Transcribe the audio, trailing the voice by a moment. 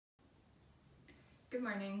Good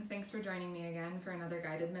morning. Thanks for joining me again for another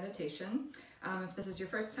guided meditation. If this is your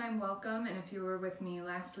first time, welcome, and if you were with me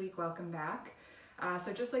last week, welcome back.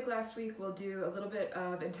 So just like last week, we'll do a little bit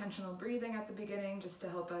of intentional breathing at the beginning just to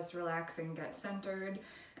help us relax and get centered,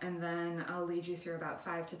 and then I'll lead you through about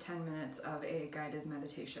 5 to 10 minutes of a guided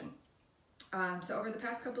meditation. So over the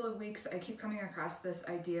past couple of weeks, I keep coming across this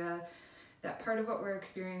idea that part of what we're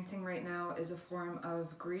experiencing right now is a form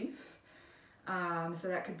of grief. So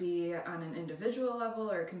that could be on an individual level,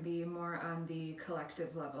 or it can be more on the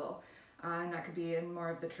collective level. And that could be in more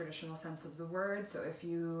of the traditional sense of the word. So if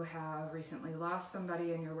you have recently lost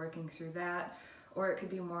somebody and you're working through that, or it could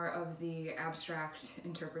be more of the abstract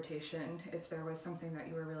interpretation. If there was something that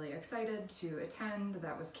you were really excited to attend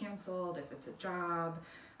that was canceled, if it's a job,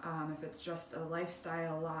 if it's just a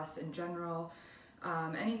lifestyle loss in general,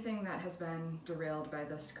 anything that has been derailed by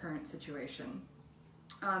this current situation.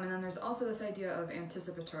 And then there's also this idea of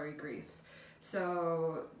anticipatory grief.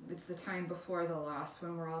 So it's the time before the loss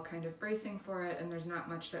when we're all kind of bracing for it and there's not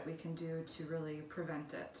much that we can do to really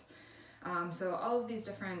prevent it. So all of these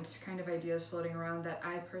different kind of ideas floating around that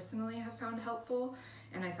I personally have found helpful,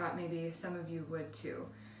 and I thought maybe some of you would too.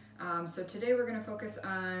 So today we're going to focus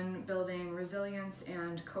on building resilience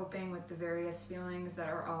and coping with the various feelings that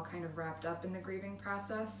are all kind of wrapped up in the grieving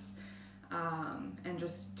process. And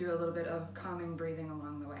just do a little bit of calming breathing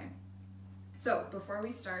along the way. So before we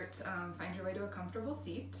start, find your way to a comfortable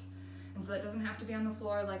seat. And so that doesn't have to be on the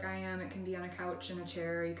floor like I am. It can be on a couch, in a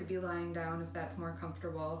chair. You could be lying down if that's more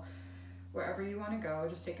comfortable. Wherever you want to go,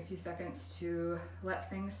 just take a few seconds to let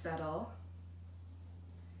things settle.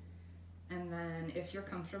 And then if you're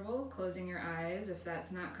comfortable, closing your eyes. If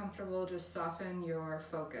that's not comfortable, just soften your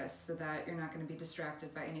focus so that you're not going to be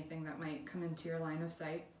distracted by anything that might come into your line of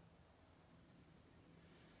sight.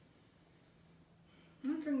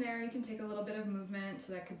 And from there, you can take a little bit of movement.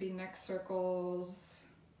 So that could be neck circles.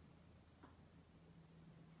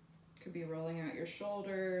 Could be rolling out your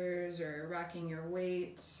shoulders or rocking your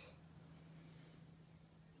weight.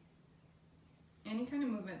 Any kind of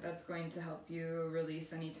movement that's going to help you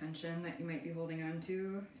release any tension that you might be holding on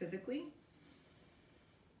to physically.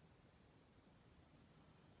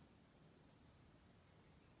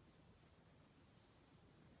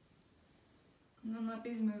 And then let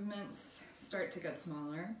these movements start to get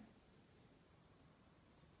smaller.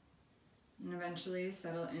 And eventually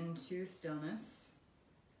settle into stillness.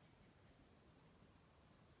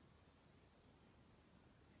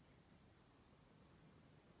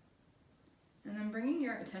 And then bringing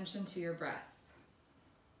your attention to your breath.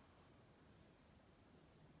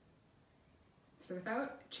 So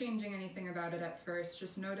without changing anything about it at first,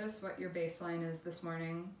 just notice what your baseline is this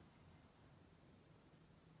morning.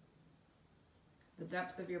 The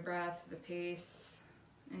depth of your breath, the pace,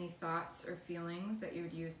 any thoughts or feelings that you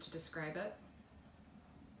would use to describe it.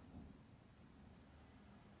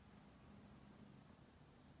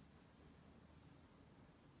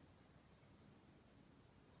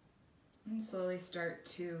 And slowly start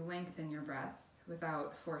to lengthen your breath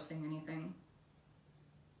without forcing anything.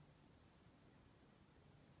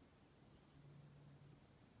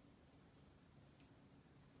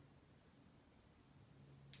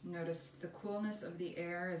 Notice the coolness of the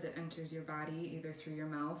air as it enters your body, either through your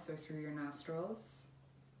mouth or through your nostrils.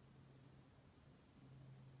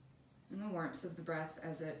 And the warmth of the breath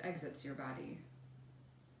as it exits your body.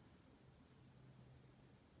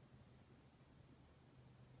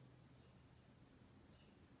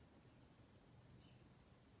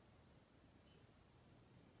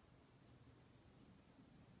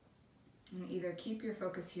 And either keep your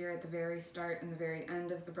focus here at the very start and the very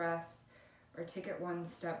end of the breath, or take it one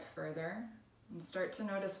step further and start to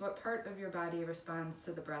notice what part of your body responds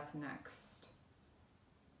to the breath next.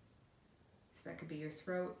 So that could be your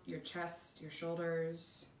throat, your chest, your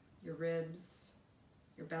shoulders, your ribs,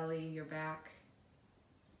 your belly, your back.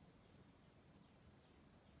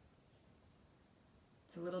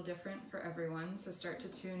 It's a little different for everyone, so start to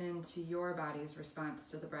tune into your body's response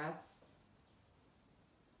to the breath.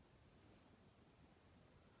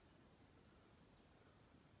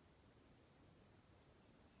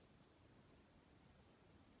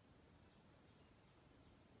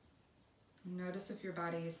 Notice if your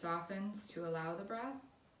body softens to allow the breath,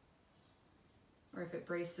 or if it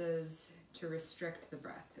braces to restrict the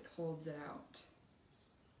breath, it holds it out.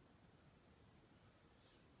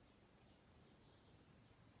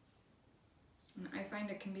 And I find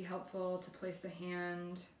it can be helpful to place a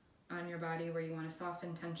hand on your body where you want to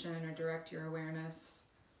soften tension or direct your awareness,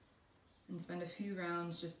 and spend a few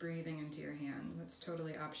rounds just breathing into your hand. That's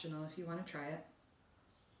totally optional if you want to try it.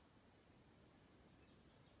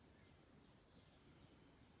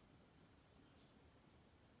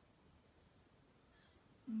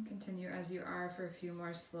 Continue as you are for a few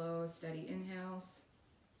more slow, steady inhales.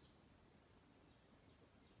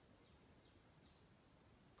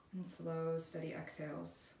 And slow, steady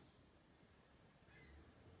exhales.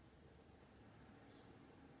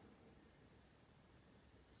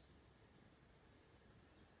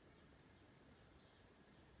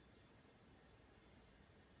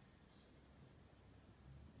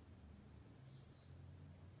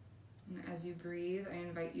 And as you breathe, I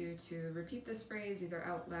invite you to repeat this phrase either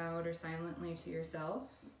out loud or silently to yourself.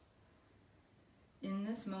 In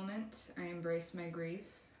this moment, I embrace my grief.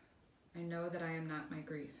 I know that I am not my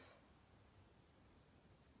grief.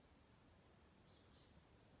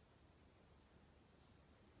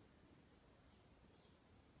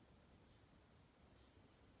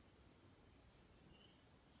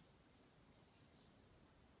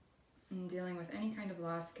 And dealing with any kind of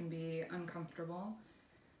loss can be uncomfortable,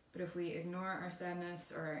 but if we ignore our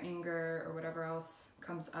sadness or our anger or whatever else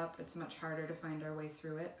comes up, it's much harder to find our way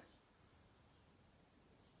through it.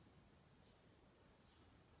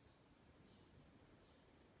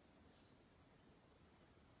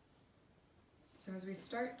 So as we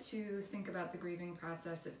start to think about the grieving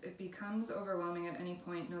process, if it becomes overwhelming at any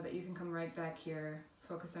point, know that you can come right back here,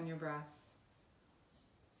 focus on your breath.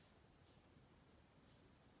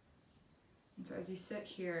 And so as you sit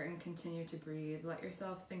here and continue to breathe, let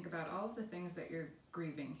yourself think about all of the things that you're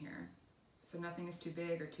grieving here. So nothing is too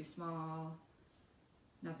big or too small.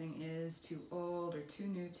 Nothing is too old or too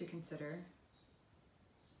new to consider.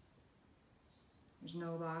 There's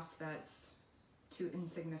no loss that's too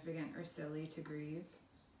insignificant or silly to grieve.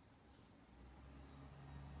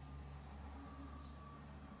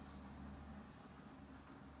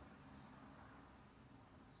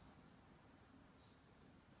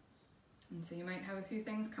 And so you might have a few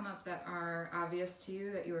things come up that are obvious to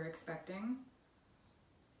you that you were expecting.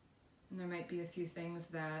 And there might be a few things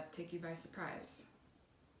that take you by surprise.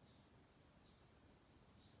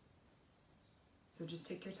 So just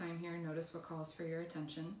take your time here and notice what calls for your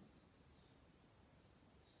attention.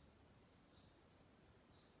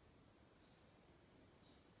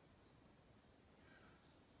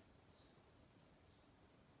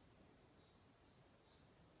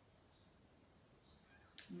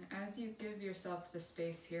 And as you give yourself the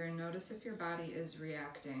space here, notice if your body is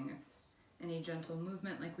reacting. If any gentle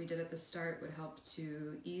movement like we did at the start would help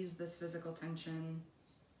to ease this physical tension.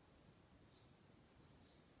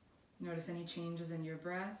 Notice any changes in your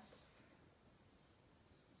breath.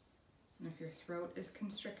 And if your throat is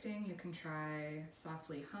constricting, you can try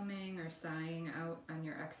softly humming or sighing out on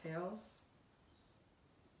your exhales.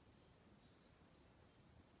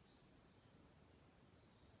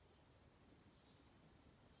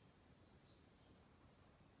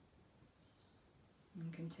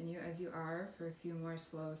 And continue as you are for a few more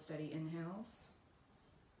slow, steady inhales.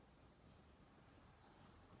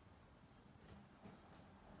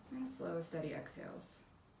 And slow, steady exhales.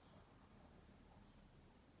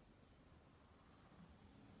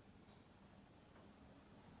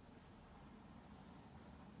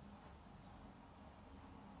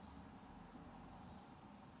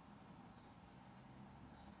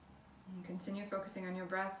 And continue focusing on your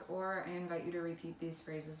breath, or I invite you to repeat these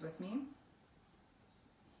phrases with me.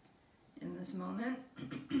 In this moment,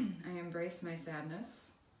 I embrace my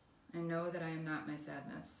sadness. I know that I am not my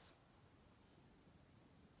sadness.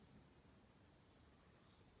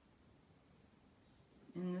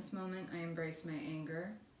 In this moment, I embrace my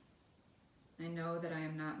anger. I know that I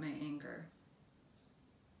am not my anger.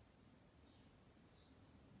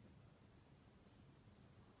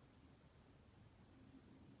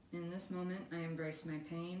 In this moment, I embrace my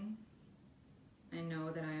pain. I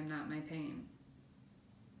know that I am not my pain.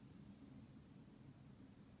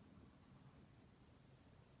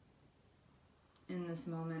 In this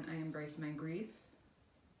moment, I embrace my grief.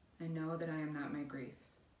 I know that I am not my grief.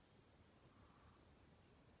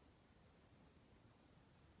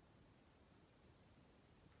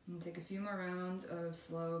 And take a few more rounds of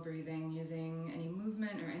slow breathing using any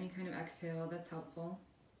movement or any kind of exhale that's helpful.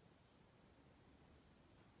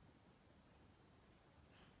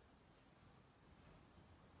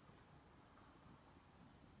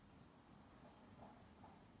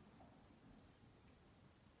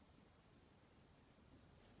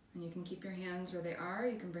 And you can keep your hands where they are,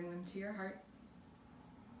 you can bring them to your heart.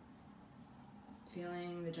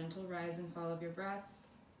 Feeling the gentle rise and fall of your breath.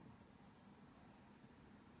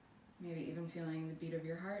 Maybe even feeling the beat of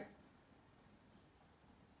your heart.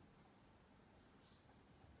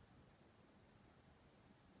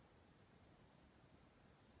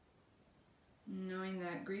 Knowing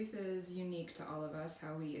that grief is unique to all of us,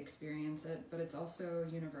 how we experience it, but it's also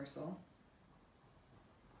universal.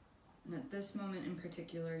 And at this moment in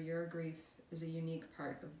particular, your grief is a unique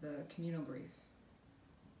part of the communal grief.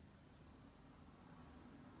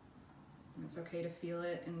 And it's okay to feel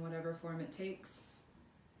it in whatever form it takes.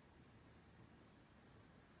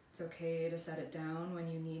 It's okay to set it down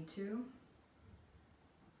when you need to.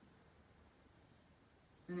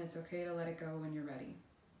 And it's okay to let it go when you're ready.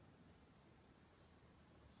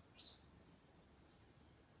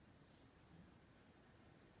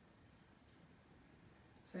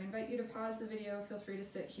 So I invite you to pause the video. Feel free to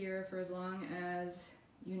sit here for as long as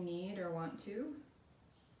you need or want to.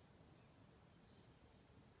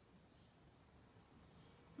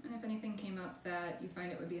 And if anything came up that you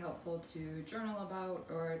find it would be helpful to journal about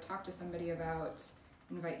or talk to somebody about,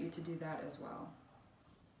 I invite you to do that as well.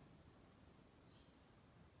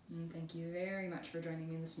 And thank you very much for joining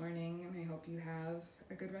me this morning, and I hope you have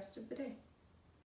a good rest of the day.